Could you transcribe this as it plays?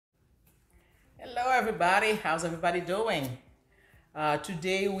Hello everybody, how's everybody doing?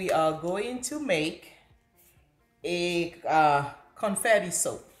 Today we are going to make a confetti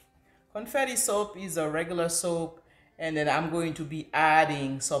soap. Confetti soap is a regular soap, and then I'm going to be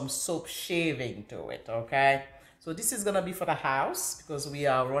adding some soap shaving to it, okay? So this is gonna be for the house because we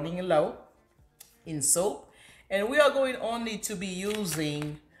are running low in soap, and we are going only to be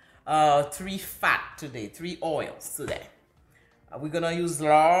using three oils today. We're gonna use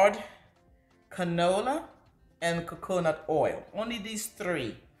lard, canola, and coconut oil. Only these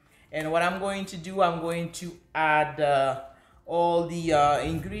three. And what I'm going to do, I'm going to add all the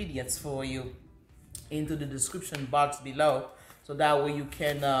ingredients for you into the description box below, so that way you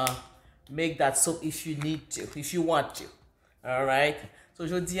can make that soap if you need to, if you want to. Alright? So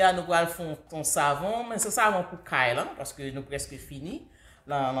aujourd'hui, nous allons faire ton savon, mais c'est savon pour Kyle, parce que nous presque fini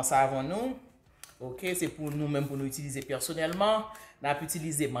dans savon nous. Ok, c'est pour nous même pour nous utiliser personnellement. On a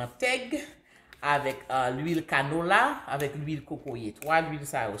utilisé mantègue avec l'huile canola, avec l'huile cocoyer. 3 huiles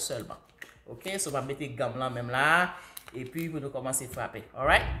ça seulement. Ok, so on va mettre gamme là même là. Et puis pour nous commencer à frapper.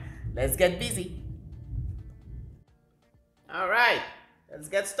 Alright, let's get busy. Alright, let's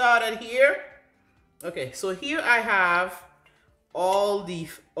get started here. Okay, so here I have all the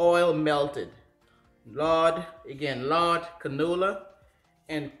oil melted. Lard, canola,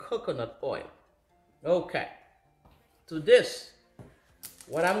 and coconut oil. Okay, to this,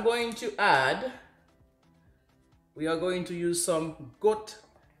 what I'm going to add, we are going to use some goat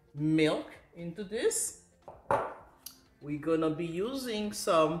milk into this. We're gonna be using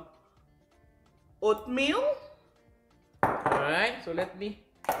some oatmeal. Alright, so let me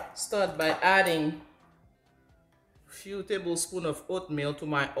start by adding a few tablespoons of oatmeal to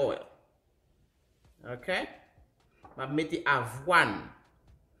my oil. Okay, je vais mettre avoine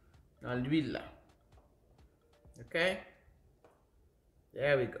dans l'huile là. Okay,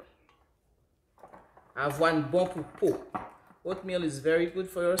 there we go. Avoine bon pour peau. Oatmeal is very good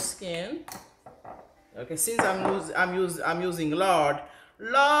for your skin. Okay, since I'm using lard.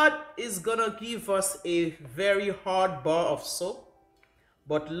 Lard is gonna give us a very hard bar of soap,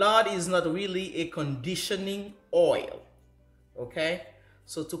 but lard is not really a conditioning oil. Okay,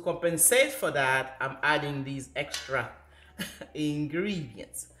 so to compensate for that, I'm adding these extra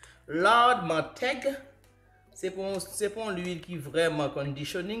ingredients. Lard, mantègue, c'est pour l'huile qui est vraiment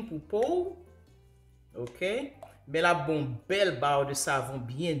conditioning pour peau. Ok, mais la bonne belle barre de savon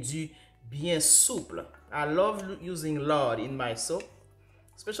bien dur, bien souple. I love using lard in my soap,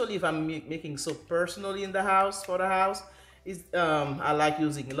 especially if I'm making soap personally in the house, for the house. I like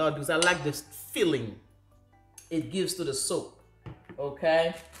using lard because I like the feeling it gives to the soap.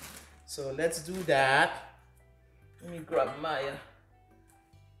 Okay, so let's do that. Let me grab my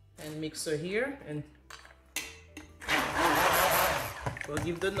hand mixer here and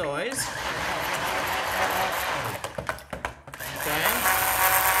forgive the noise. Okay,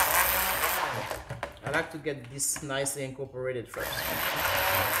 I like to get this nicely incorporated first.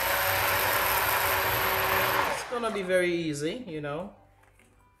 It's gonna be very easy, you know.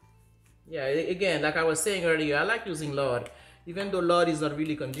 Yeah, again, like I was saying earlier, I like using lard, even though lard is not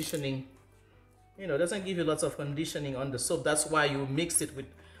really conditioning. You know, doesn't give you lots of conditioning on the soap. That's why you mix it with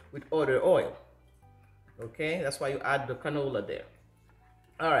other oil. Okay, that's why you add the canola there.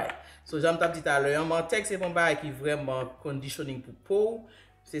 Alright, so j'aime ta dit à l'heure, mantègue c'est un bail qui est vraiment conditioning pour peau.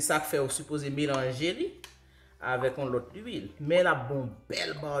 C'est ça que fait au supposé mélanger avec l'autre huile. Mais la bonne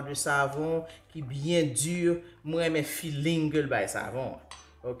belle barre de savon qui est bien dur, moi mes feeling que le savon.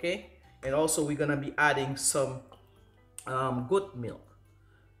 Okay, and also we're gonna be adding some goat milk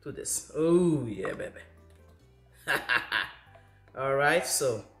to this. Oh yeah, baby. Alright,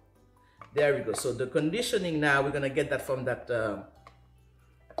 so there we go. So the conditioning now, we're gonna get that from that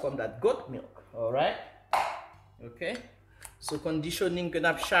goat milk. Alright, okay, so conditioning que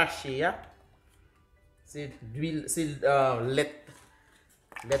n'a cherché, c'est d'huile, c'est lait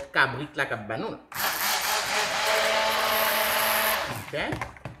cabrit la cap banon. Okay,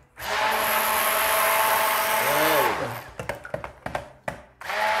 there we go.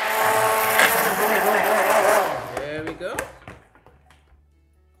 There we go.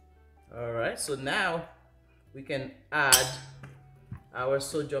 Alright, so now we can add our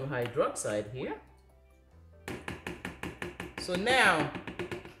sodium hydroxide here. So now,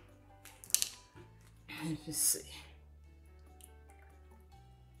 let me see.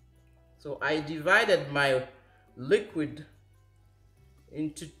 So I divided my liquid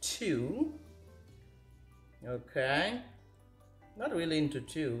into two. Okay, not really into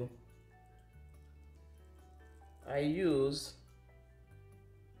two. I use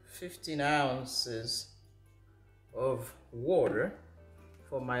 15 ounces of water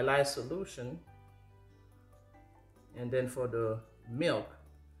for my lye solution, And then for the milk,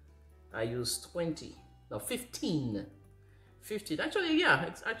 I use 20, no 15. 15. Actually, yeah,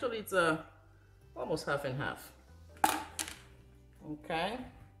 it's almost half and half. Okay.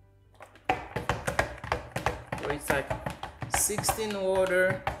 So it's like 16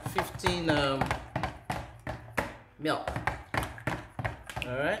 water, 15 milk.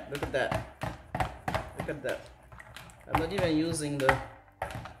 All right, look at that. Look at that. I'm not even using the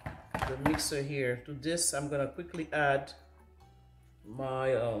mixer here. To this, I'm gonna quickly add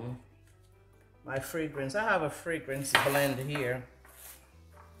my my fragrance. I have a fragrance blend here.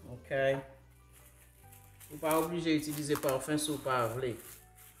 Okay. Ou pas obligé d'utiliser parfum si vous pas voulez.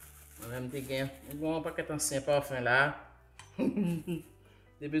 Même des gains. Bon, pas qu'être ancien parfum là.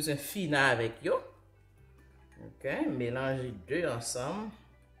 Des besoins finir avec yo. Ok, mélangez deux ensemble.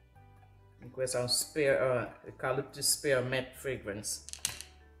 Donc c'est un spare eucalyptus spearmint fragrance.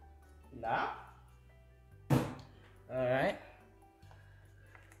 Là. All right.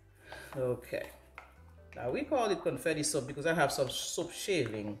 Okay. Now we call it confetti soap because I have some soap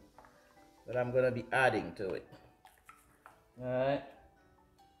shaving that I'm gonna be adding to it. All right.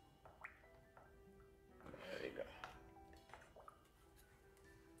 There we go.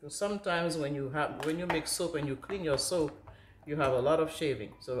 So sometimes when you make soap and you clean your soap, you have a lot of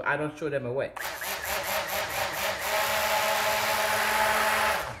shaving. So I don't throw them away.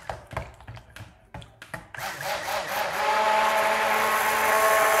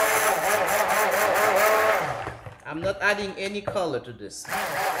 I'm not adding any color to this.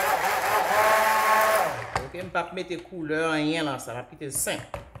 Ok, je ne vais pas mettre couleur, rien là, ça va quitter le sein.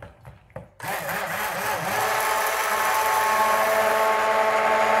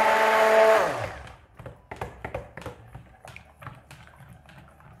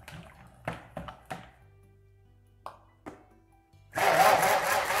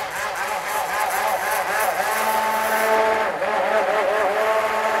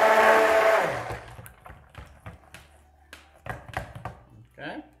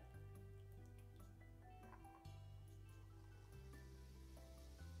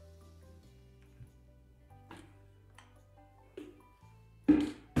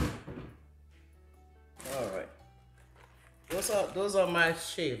 Those are my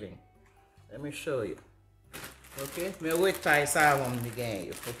shaving. Let me show you. Okay, mais wet tie ça avant de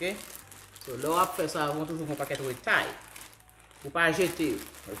gagner. Okay, so là après ça avant toujours un paquet wet tie. Pour pas jeter.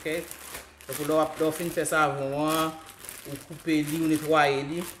 Okay, donc là fin faire ça avant ou couper li ou nettoyer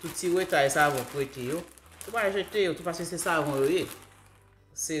li, tout petit wet tie ça avant prêter yo. Tu pas jeter tout parce que c'est ça avant yo.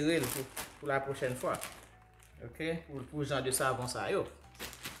 Serrer pour la prochaine fois. Okay, pour genre de savon ça yo.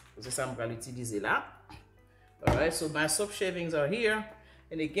 C'est ça que je vais l'utiliser là. Alright, so my soap shavings are here.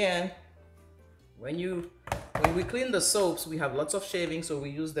 And again, when we clean the soaps, we have lots of shavings, so we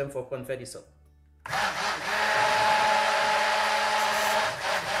use them for confetti soap.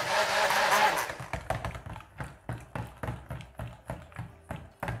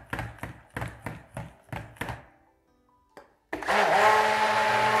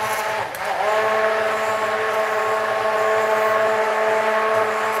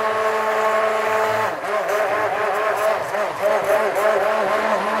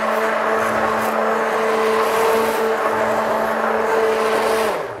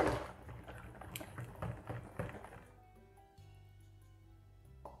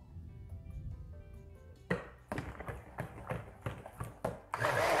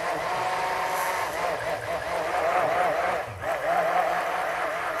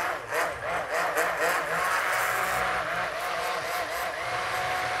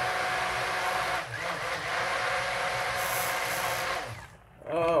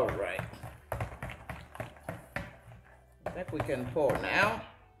 We can pour now.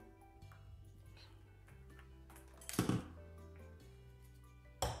 Let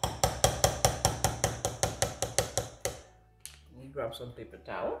me grab some paper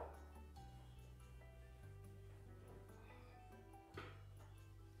towel.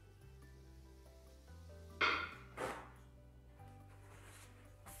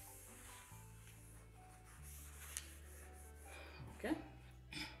 Okay.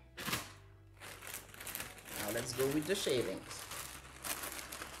 Let's go with the shavings.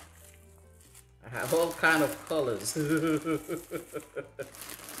 I have all kind of colors.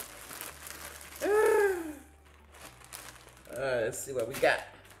 Let's see what we got.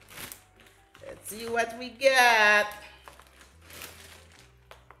 Let's see what we got.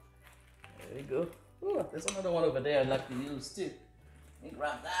 There we go. Ooh, there's another one over there I'd like to use too. Let me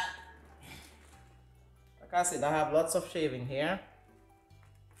grab that. Like I said, I have lots of shaving here.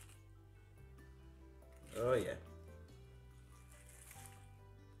 Oh yeah.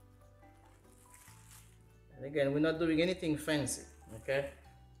 And again, we're not doing anything fancy, okay?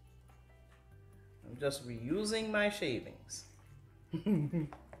 I'm just reusing my shavings.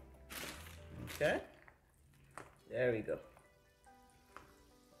 Okay, there we go.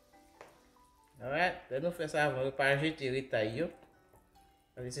 Alright, then nous faisons ça avant de pas jeter le taille.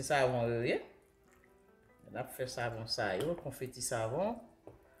 C'est ça avant rien. On a fait ça avant ça, confetti savon.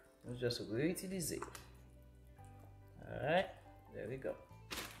 Nous just réutiliser. Alright, there we go.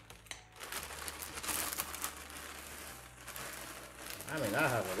 I mean, I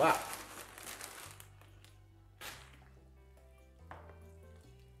have a lot.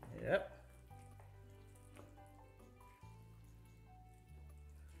 Yep.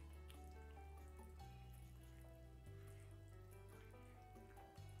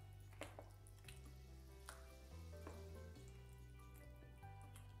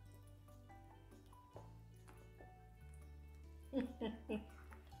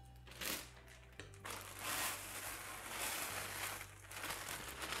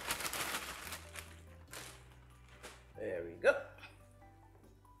 There we go.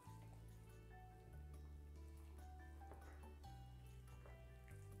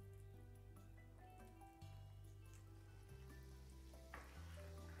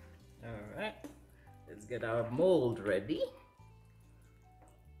 All right, let's get our mold ready.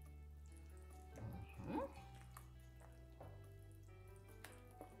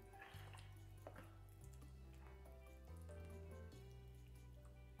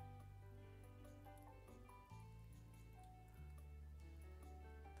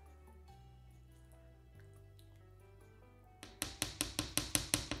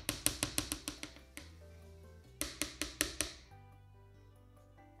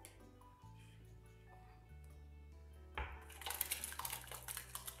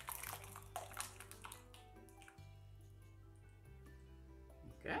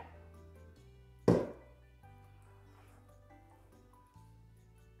 Okay.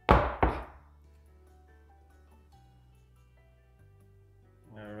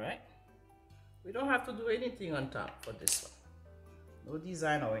 All right. We don't have to do anything on top for this one. No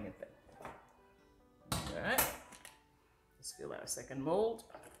design or anything. All right. Let's fill our second mold.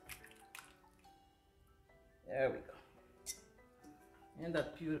 There we go. And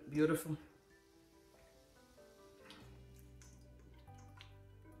that beautiful.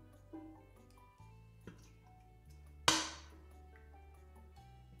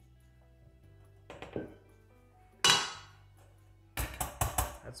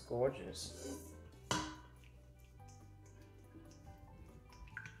 That's gorgeous.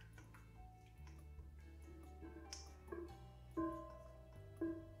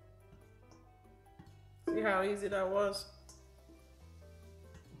 See how easy that was?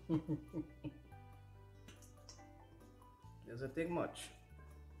 Doesn't take much.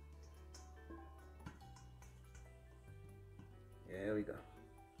 There we go.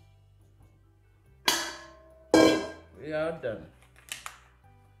 We are done.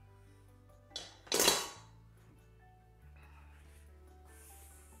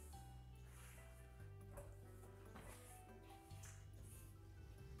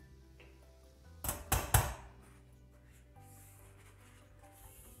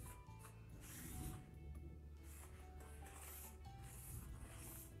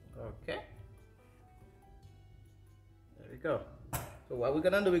 Okay, there we go. So what we're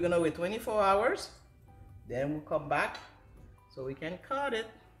gonna do, we're gonna wait 24 hours, then we'll come back so we can cut it.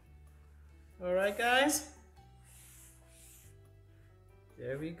 All right, guys,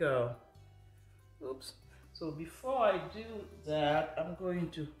 there we go. Oops. So before I do that, I'm going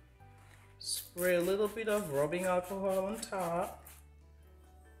to spray a little bit of rubbing alcohol on top.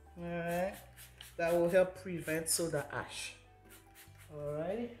 All right, that will help prevent soda ash. All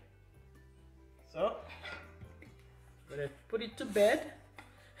right. So, I'm gonna put it to bed,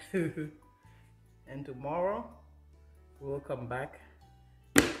 and tomorrow we'll come back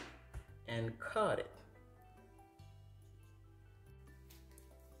and cut it.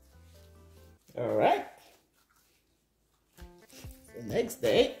 All right. The next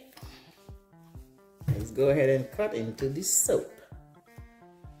day, let's go ahead and cut into this soap.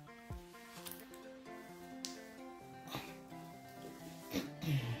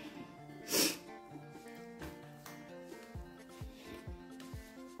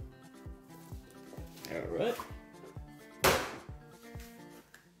 All right.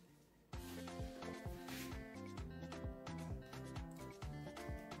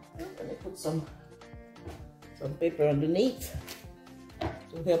 Let me put some paper underneath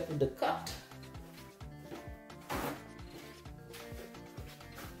to help with the cut.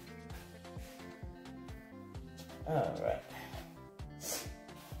 All right.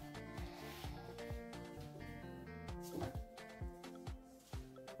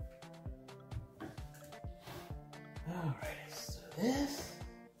 this.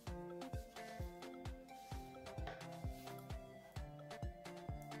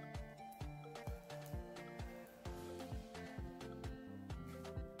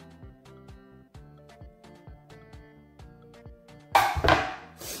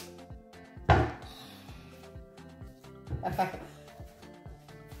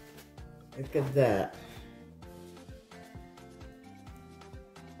 Look at that.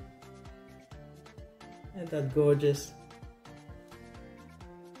 Isn't that gorgeous?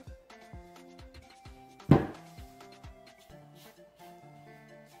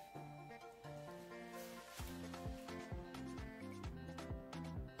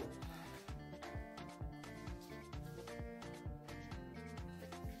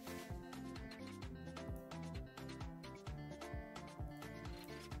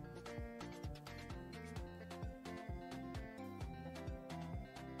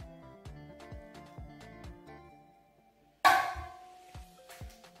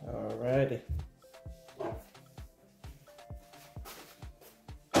 Alrighty.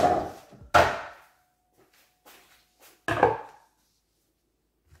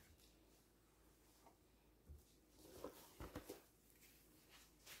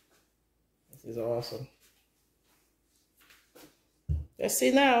 This is awesome. Let's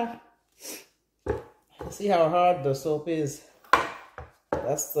see now. See how hard the soap is.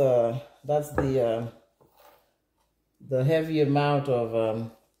 That's the heavy amount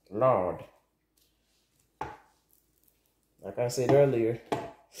of lard. Like I said earlier,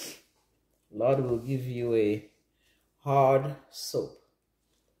 lard will give you a hard soap.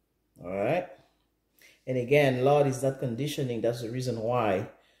 All right. And again, lard is not conditioning. That's the reason why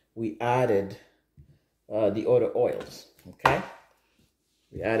we added the other oils. Okay.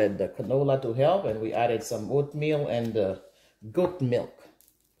 We added the canola to help, and we added some oatmeal and goat milk.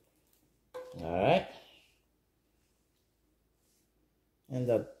 All right. Isn't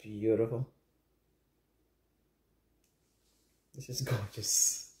that beautiful? This is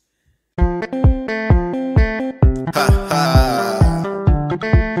gorgeous. Ha ha.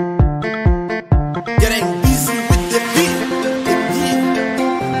 Getting busy with the beat.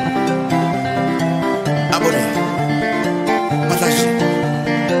 Abonnez. Partagez.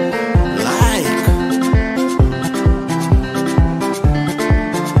 Like.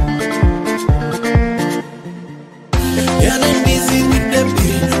 Getting busy with the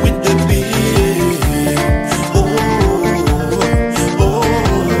beat. With the beat.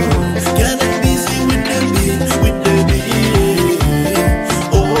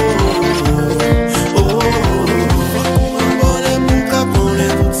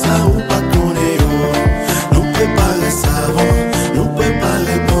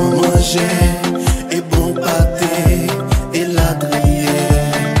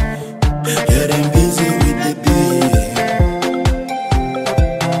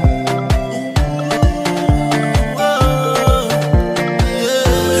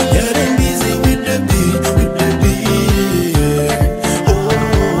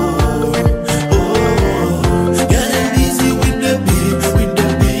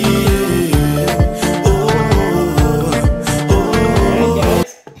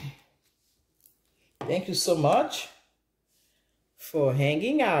 Thank you so much for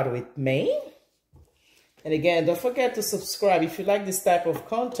hanging out with me. And again, don't forget to subscribe if you like this type of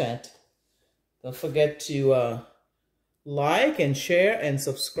content. Don't forget to like and share and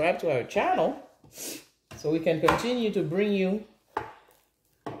subscribe to our channel so we can continue to bring you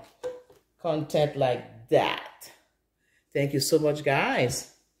content like that. Thank you so much,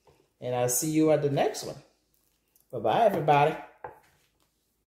 guys. And I'll see you at the next one. Bye-bye, everybody.